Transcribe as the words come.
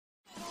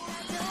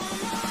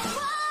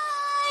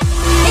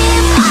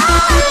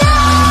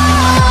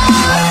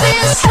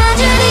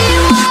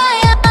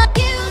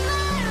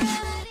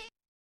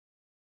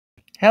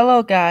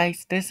Hello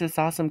guys, this is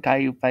Awesome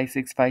Caillou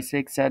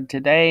 5656 and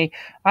today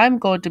I'm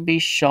going to be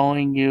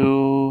showing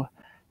you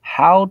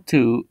how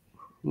to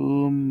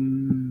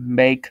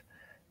make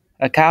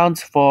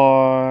accounts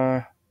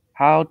for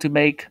how to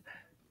make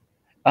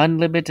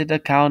unlimited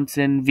accounts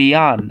in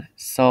Vyond.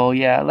 So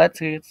yeah, let's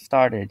get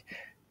started.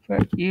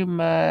 First, you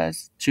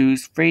must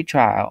choose free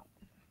trial.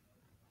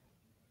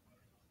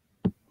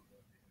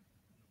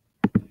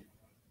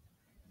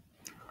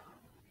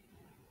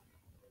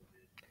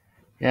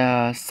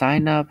 Yeah,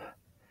 sign up.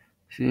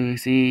 So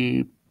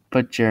see,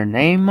 put your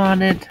name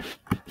on it.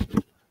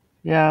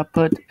 Yeah,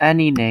 put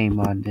any name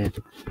on it.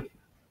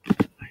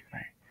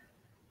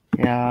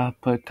 Yeah,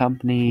 put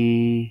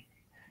company.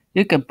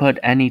 You can put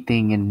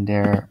anything in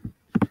there.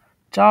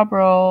 Job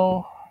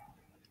role.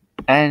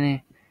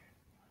 Any.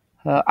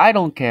 I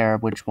don't care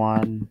which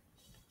one.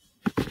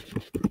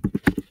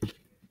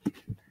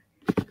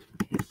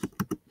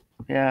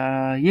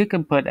 Yeah, you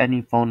can put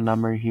any phone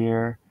number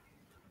here.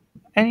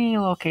 Any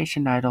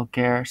location, I don't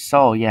care.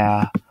 So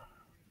yeah,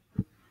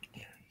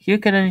 you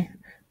can.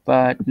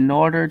 But in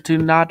order to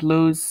not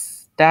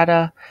lose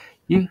data,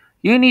 you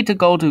need to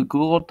go to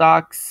Google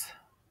Docs.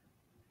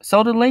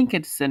 So the link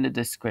is in the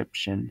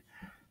description.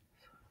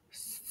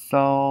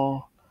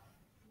 So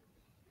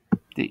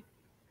the,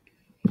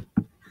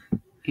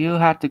 you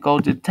have to go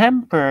to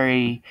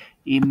temporary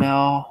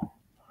email.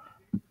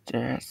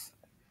 Just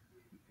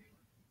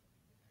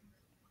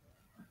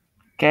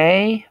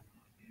okay.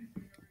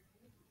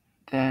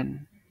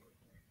 Then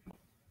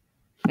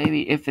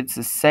maybe if it's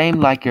the same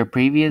like your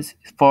previous,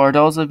 for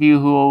those of you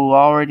who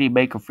already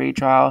make a free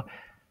trial,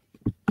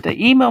 the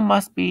email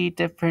must be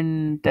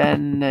different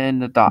than in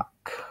the doc.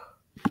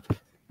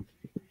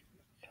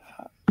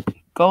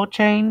 Go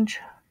change.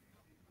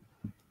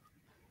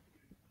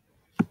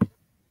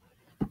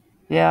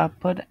 Yeah,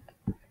 put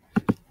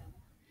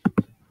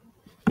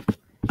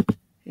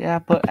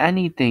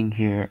anything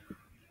here.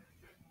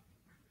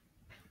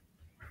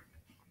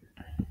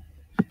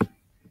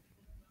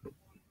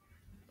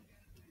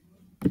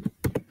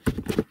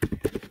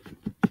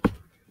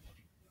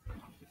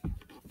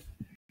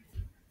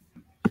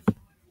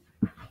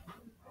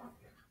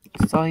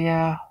 So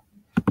yeah,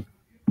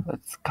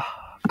 let's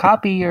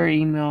copy your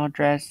email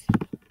address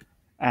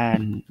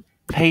and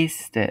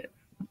paste it.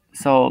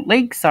 So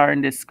links are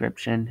in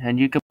description and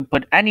you can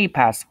put any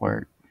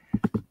password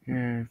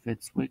here if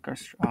it's weak or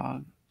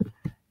strong.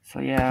 So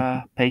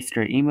yeah, paste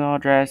your email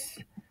address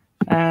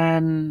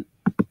and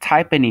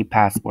type any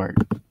password.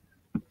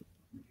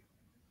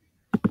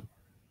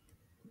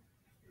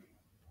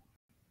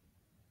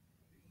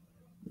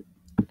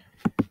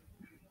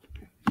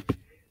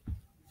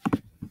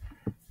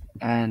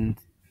 And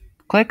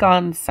click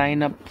on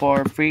sign up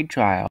for free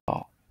trial.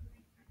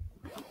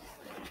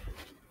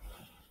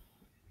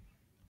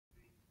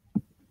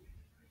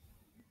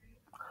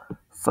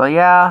 So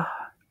yeah,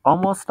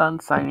 almost done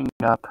signing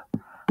up.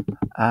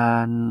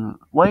 And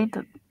wait,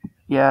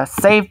 yeah,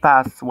 save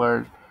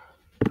password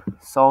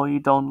so you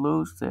don't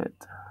lose it.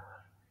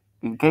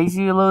 In case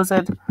you lose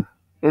it,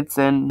 it's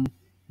in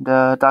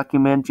the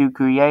document you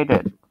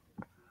created.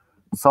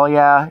 So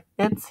yeah,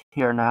 it's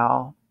here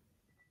now.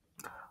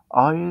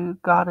 All you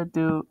gotta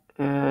do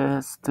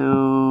is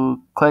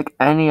to click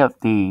any of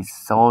these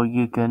so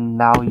you can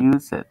now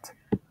use it.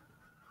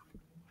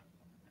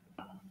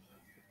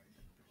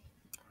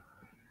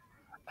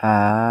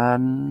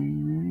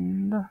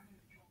 And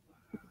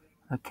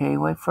okay,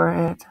 wait for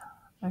it.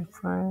 Wait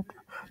for it.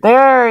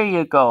 There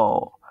you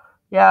go.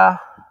 Yeah,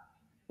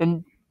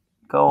 and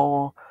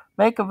go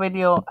make a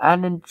video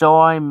and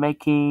enjoy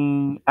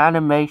making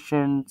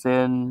animations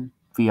in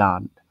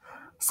Vyond.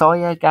 So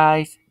yeah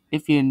guys,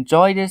 if you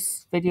enjoy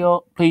this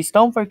video, please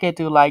don't forget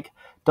to like,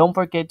 don't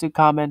forget to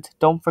comment,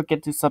 don't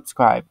forget to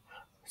subscribe.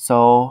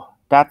 So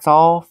that's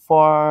all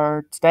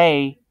for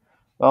today.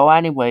 Well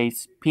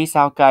anyways, peace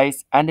out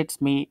guys, and it's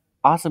me,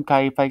 Awesome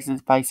Kai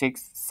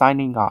 5656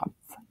 signing off.